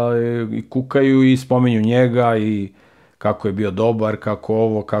 stosiju, i kukaju i spominju njega i kako je bio dobar, kako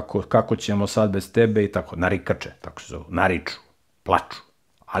ovo, kako ćemo sad bez tebe i tako. Narikače, tako se zove. Nariču, plaču.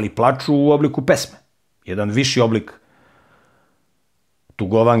 Ali plaču u obliku pesme. Jedan viši oblik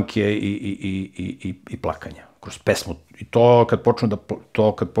tugovanke i plakanja. Kroz pesmu. I to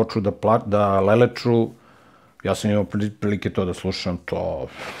kad počnu da leleču, ja sam imao prilike to da slušam,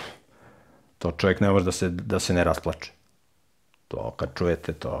 to čovjek ne može da se ne rasplače. To kad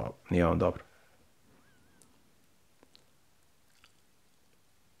čujete, to nije vam dobro.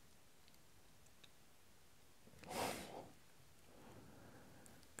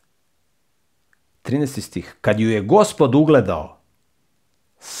 Trinaesti stih. Kad ju je Gospod ugledao,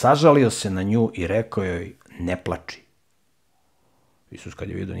 sažalio se na nju i rekao joj, ne plači. Isus kad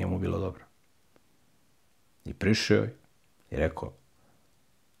je vidio, njemu bilo dobro. I prišao joj i rekao,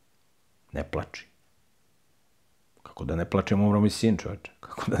 ne plači. Kako da ne plačem, umro mi sin, čoveče.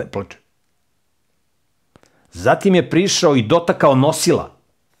 Kako da ne plačem? Zatim je prišao i dotakao nosila.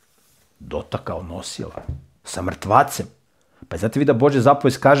 Dotakao nosila. Sa mrtvacem. Pa znate vi da Božja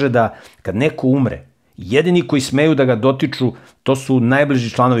zapovest kaže da kad neko umre, jedini koji smeju da ga dotiču, to su najbliži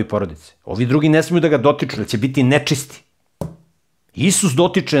članovi porodice. Ovi drugi ne smeju da ga dotiču, da će biti nečisti. Isus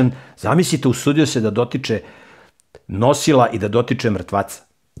dotiče, zamislite, usudio se da dotiče nosila i da dotiče mrtvaca.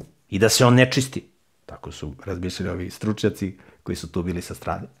 I da se on nečisti. Tako su razmišljali ovi stručnjaci koji su tu bili sa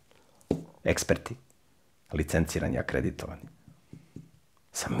strane. Eksperti. Licencirani, akreditovani.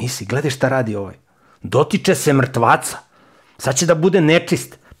 Sam misli, gledaj šta radi ovaj. Dotiče se mrtvaca. Sad će da bude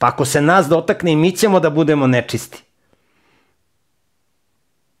nečist. Pa ako se nas dotakne i mi ćemo da budemo nečisti.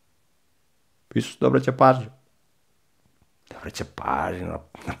 Isus da obraća pažnju. Da obraća pažnju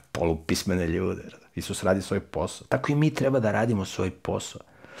na polupismene ljude. Isus radi svoj posao. Tako i mi treba da radimo svoj posao.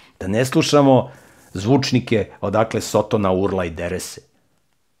 Da ne slušamo zvučnike odakle Sotona urla i dere se.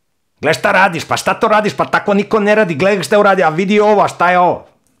 Gle šta radiš, pa šta to radiš, pa tako niko ne radi, gledaj šta uradi, a vidi ovo, a šta je ovo?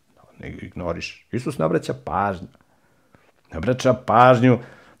 Ne ignoriš. Isus ne obraća pažnju. Ne obraća pažnju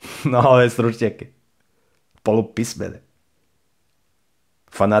na ove stručnjake. Polupismene.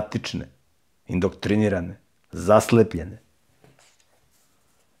 Fanatične. Indoktrinirane. Zaslepljene.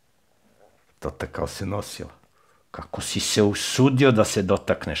 Dotakao se nosila. Kako si se usudio da se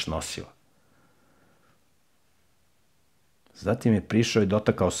dotakneš nosila? Zatim je prišao i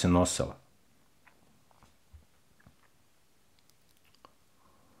dotakao se nosila.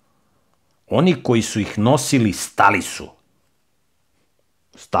 Oni koji su ih nosili stali su.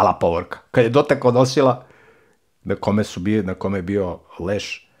 Stala povorka. Kad je dotakao nosila, na kome je bio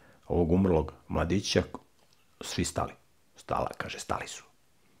leš ovog umrlog mladića, svi stali. Stala, kaže, stali su.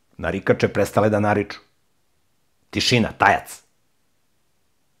 Narikače prestale da nariču. Tišina, tajac.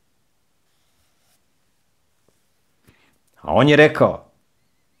 A on je rekao,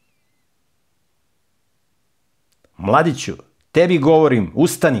 mladiću, tebi govorim,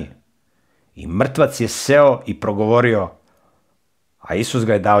 ustani. I mrtvac je seo i progovorio, a Isus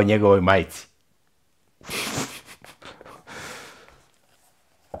ga je dao njegovoj majci.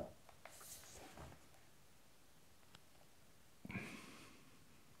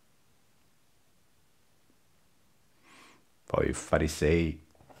 Pa ovi fariseji.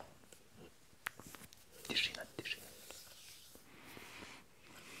 Tišina.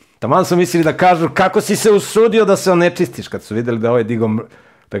 Taman su mislili da kažu, kako si se usudio da se onečistiš, kad su videli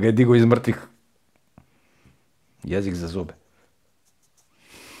da ga je digao iz mrtvih. Jezik za zube.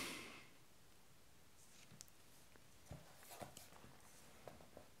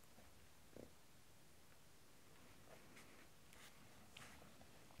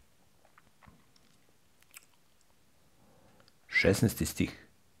 Šesnaesti stih.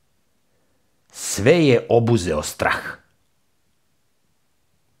 Sve je obuzeo strah.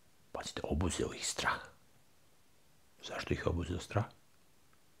 Pazite, obuzeo ih strah. Zašto ih je obuzeo strah?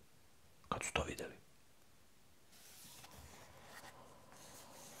 Kad su to videli.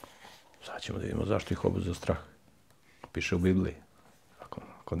 Sad ćemo da vidimo zašto ih obuzeo strah. Piše u Bibliji.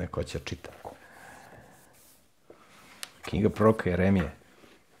 Ako neko će čita. Knjiga proroka Jeremije.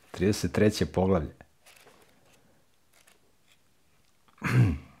 33. poglavlje.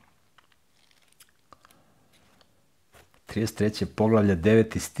 33. poglavlje,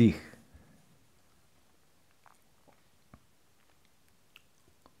 9. stih.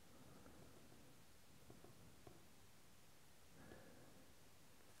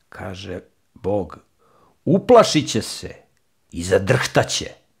 kaže Bog, uplašit će se i zadrhtaće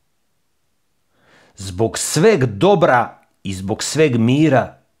zbog sveg dobra i zbog sveg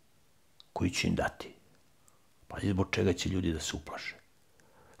mira koji ću im dati. Pazi zbog čega će ljudi da se uplaše.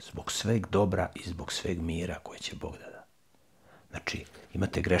 Zbog sveg dobra i zbog sveg mira koje će Bog da da. Znači,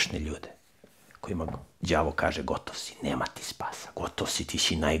 imate grešne ljude kojima đavo kaže gotov si, nema ti spasa, gotov si, ti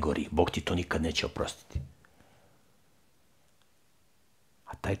si najgori, Bog ti to nikad neće oprostiti.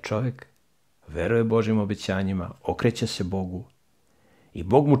 A taj čovjek veruje Božim obećanjima, okreće se Bogu i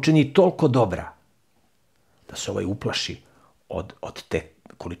Bog mu čini toliko dobra da se ovaj uplaši od te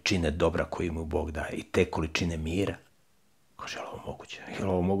količine dobra koju mu Bog daje i te količine mira. Kaže, je li ovo moguće? Je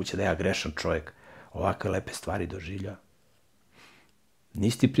li ovo moguće da ja grešan čovjek ovakve lepe stvari doživlja?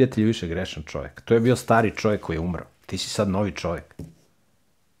 Nisi ti, prijatelju, više grešan čovjek. To je bio stari čovjek koji je umro. Ti si sad novi čovjek.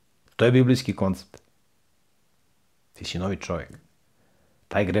 To je biblijski koncept. Ti si novi čovjek.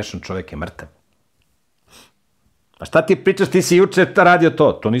 Taj grešan čovjek je mrtav. A šta ti pričaš, ti si juče radio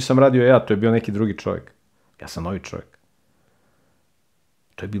to? To nisam radio ja, to je bio neki drugi čovjek. Ja sam novi čovjek.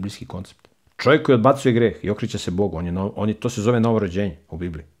 To je biblijski koncept. Čovjek koji odbacuje greh i okreće se Bogu, to se zove novo rođenje u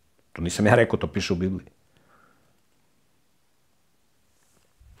Bibliji. To nisam ja rekao, to piše u Bibliji.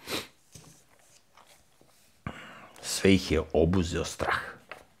 Sve ih je obuzeo strah.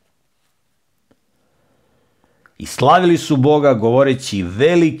 I slavili su Boga govoreći,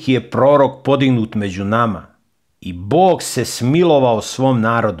 veliki je prorok podignut među nama i Bog se smilovao svom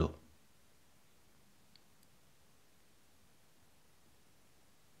narodu.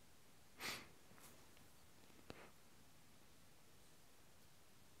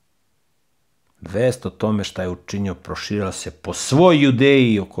 Vest o tome šta je učinio proširila se po svoj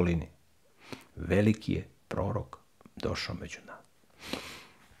Judeji i okolini. Veliki je prorok došao među nama.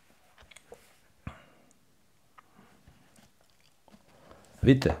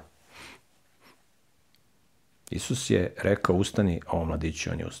 Vidite, Isus je rekao, ustani, a ovom mladiću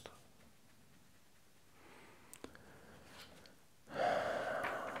on je ustao.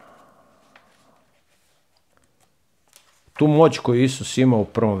 Tu moć koju Isus ima u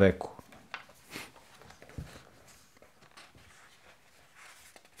prvom veku,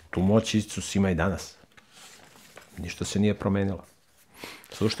 tu moć Isus ima i danas. Ništa se nije promenilo.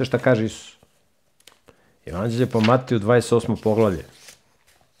 Slušajte šta kaže Isus. Evanđelje po Mateju 28. poglavlje.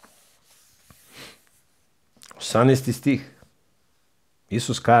 18. stih.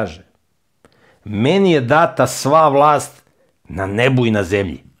 Isus kaže, meni je data sva vlast na nebu i na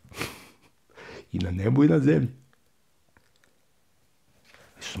zemlji. I na nebu i na zemlji.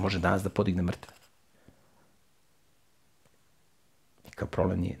 Isus može danas da podigne mrtve. Nikakav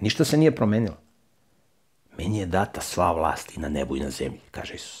problem nije. Ništa se nije promenilo. Meni je data sva vlast i na nebu i na zemlji,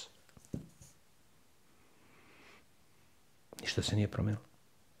 kaže Isus. Ništa se nije promenilo.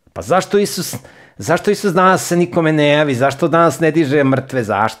 Pa zašto Isus danas se nikome ne javi? Zašto danas ne diže mrtve?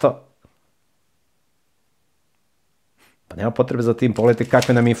 Zašto? Pa nema potrebe za tim. Pogledajte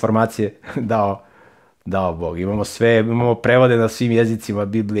kakve nam informacije dao Bog. Imamo sve, imamo prevode na svim jezicima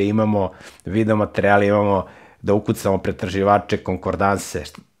Biblije, imamo video materijale, imamo da ukucamo pretraživače, konkordanse.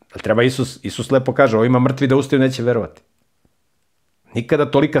 Treba Isus lepo kaže, ovima mrtvi da ustaju neće verovati.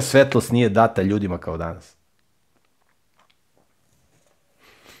 Nikada tolika svetlost nije data ljudima kao danas.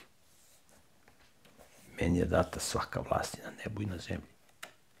 Meni je data svaka vlast i na nebu i na zemlji.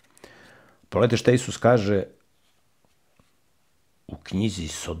 Pogledajte šta Isus kaže u knjizi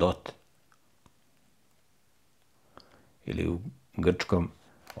Sodot. Ili u grčkom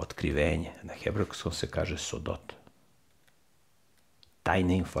Otkrivenje. Na hebrejskom se kaže Sodot.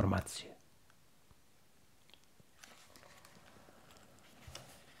 Tajne informacije.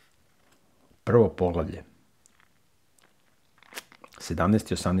 Prvo poglavlje.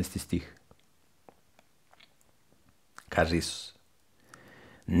 17. i 18. stih. Kaže Isus.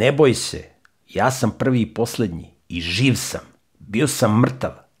 Ne boj se, ja sam prvi i posljednji i živ sam. Bio sam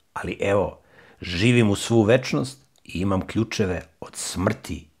mrtav, ali evo, živim u svu večnost i imam ključeve od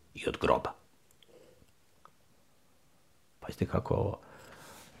smrti i od groba. Pazite kako ovo.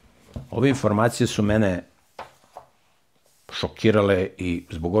 Ove informacije su mene šokirale i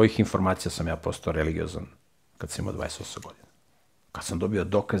zbog ovih informacija sam ja postao religiozan kad sam imao 28 godina. Kad sam dobio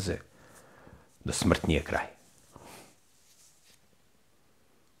dokaze da smrt nije kraj.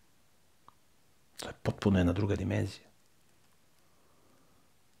 To je potpuno jedna druga dimenzija.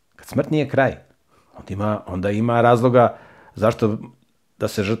 Kad smrt nije kraj, onda ima razloga zašto da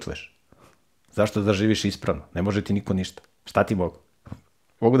se žrtvuješ. Zašto da živiš ispravno. Ne može ti niko ništa. Šta ti mogu?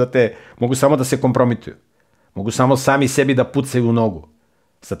 Mogu samo da se kompromituju. Mogu samo sami sebi da pucaju u nogu.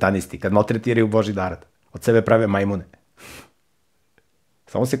 Satanisti, kad maltretiraju Božji narod. Od sebe prave majmune.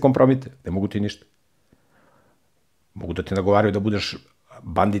 Samo se kompromite, ne mogu ti ništa. Mogu da te nagovaraju da budeš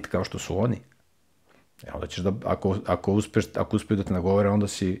bandit kao što su oni. Onda ćeš da, ako uspeš da te nagovore, onda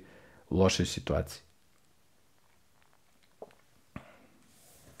si u lošoj situaciji.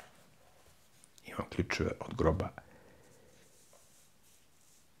 Imam ključeve od groba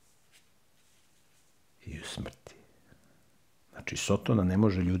i u smrti. Znači, Sotona ne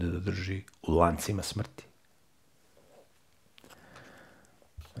može ljude da drži u lancima smrti.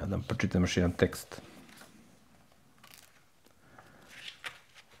 Ja da vam pročitam još jedan tekst.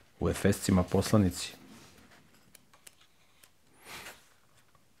 U Efescima poslanici.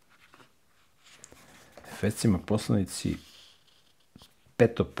 Efescima poslanici,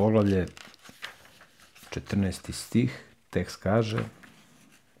 5. poglavlje, 14. stih, tekst kaže: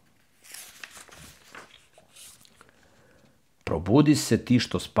 probudi se ti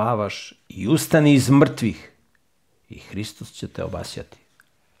što spavaš i ustani iz mrtvih i Hristos će te obasjati.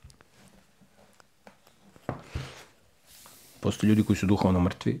 Postoje ljudi koji su duhovno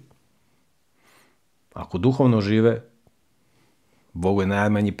mrtvi. Ako duhovno žive, Bogu je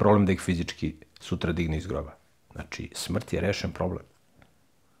najmanji problem da ih fizički sutra digne iz groba. Znači, smrt je rešen problem.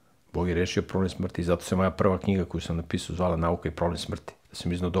 Bog je rešio problem smrti i zato se moja prva knjiga koju sam napisao zvala Nauka i problem smrti. Da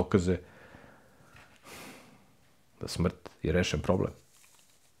sam iznao dokaze da smrt je rešen problem.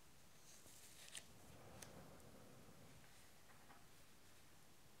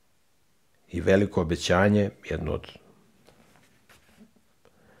 I veliko obećanje, jedno od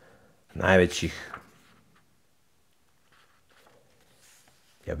najvećih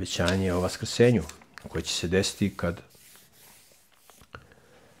je obećanje o vaskrsenju, koje će se desiti kad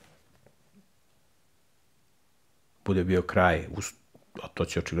bude bio kraj, a to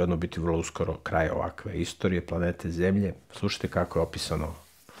će očigledno biti vrlo uskoro, kraj ovakve istorije planete Zemlje. Slušajte kako je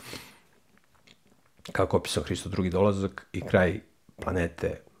opisan Hristov drugi dolazak i kraj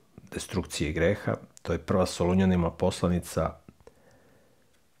planete destrukcije i greha. To je 1. Solunjanima poslanica,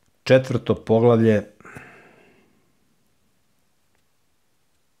 4. poglavlje,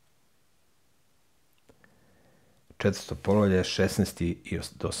 16. i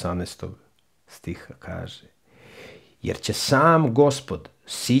do 18. stiha kaže: jer će sam Gospod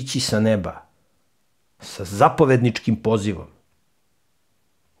sići sa neba sa zapovedničkim pozivom.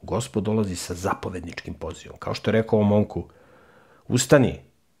 Gospod dolazi sa zapovedničkim pozivom. Kao što je rekao ovom momku, ustani.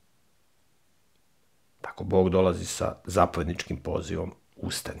 Tako Bog dolazi sa zapovedničkim pozivom,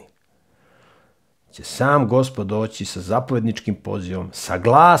 ustani. Će sam Gospod doći sa zapovedničkim pozivom, sa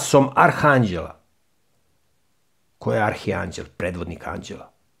glasom arhanđela. Ko je arhijanđel? Predvodnik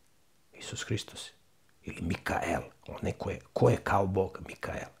anđela. Isus Hristos. Ili Mikael. Onaj ko je kao Bog,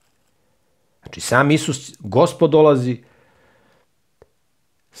 Mikael. Znači, sam Isus, Gospod dolazi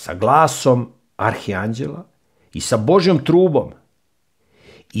sa glasom arhijanđela i sa Božjom trubom.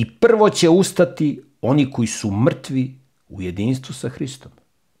 I prvo će ustati oni koji su mrtvi u jedinstvu sa Hristom.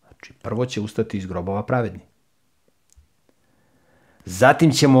 Znači, prvo će ustati iz grobova pravedni.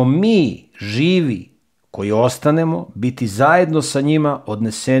 Zatim ćemo mi, živi, koji ostanemo, biti zajedno sa njima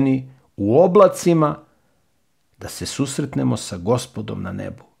odneseni u oblacima da se susretnemo sa Gospodom na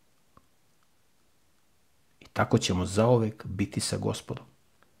nebu. I tako ćemo zauvek biti sa Gospodom.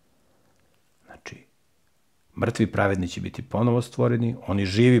 Znači, mrtvi pravedni će biti ponovo stvoreni, oni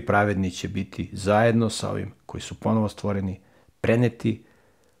živi pravedni će biti zajedno sa ovim koji su ponovo stvoreni, preneti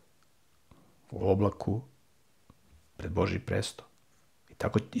u oblaku pred Božji presto.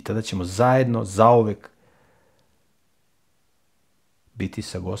 I tada ćemo zajedno, zauvek biti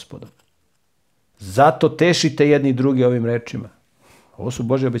sa Gospodom. Zato tešite jedni i drugi ovim rečima. Ovo su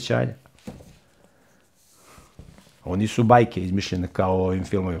Božje obećanja. Ovo nisu bajke izmišljene kao u ovim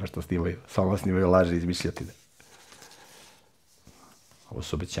filmovima što snimaju. Samo snimaju laže izmišljatine. Ovo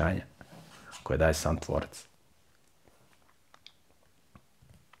su obećanja koje daje sam Tvorac.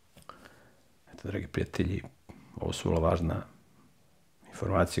 Eto, dragi prijatelji, ovo su vrlo važna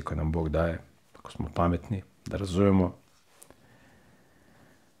informacije koje nam Bog daje, ako smo pametni, da razumemo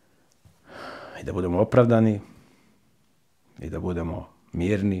i da budemo opravdani i da budemo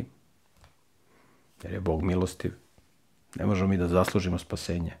mirni, jer je Bog milostiv. Ne možemo mi da zaslužimo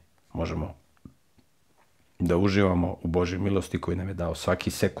spasenje. Možemo da uživamo u Božjoj milosti koju nam je dao.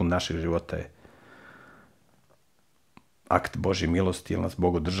 Svaki sekund našeg života je akt Božje milosti, jer nas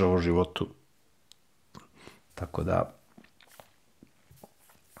Bog održava u životu. Tako da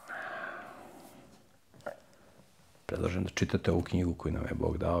predlažem da čitate ovu knjigu koju nam je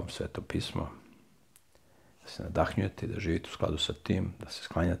Bog dao, Sveto pismo, da se nadahnjujete i da živite u skladu sa tim, da se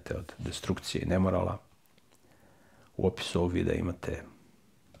sklanjate od destrukcije i nemorala. U opisu ovog videa imate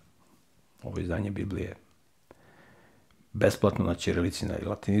ovo izdanje Biblije. besplatno na ćirilici i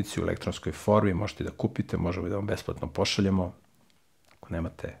latinici u elektronskoj formi, možete da kupite, možemo da vam besplatno pošaljemo. Ako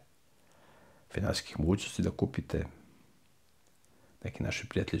nemate finansijskih mogućnosti da kupite, neki naši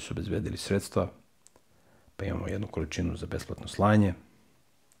prijatelji su obezbedili sredstva, pa imamo jednu količinu za besplatno slanje.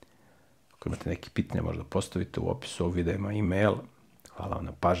 Ako imate neki pitanje, možda postavite u opisu ovog videa, ima e-mail. Hvala vam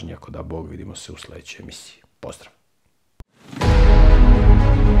na pažnji, ako da Bog, vidimo se u sledećoj emisiji. Pozdrav!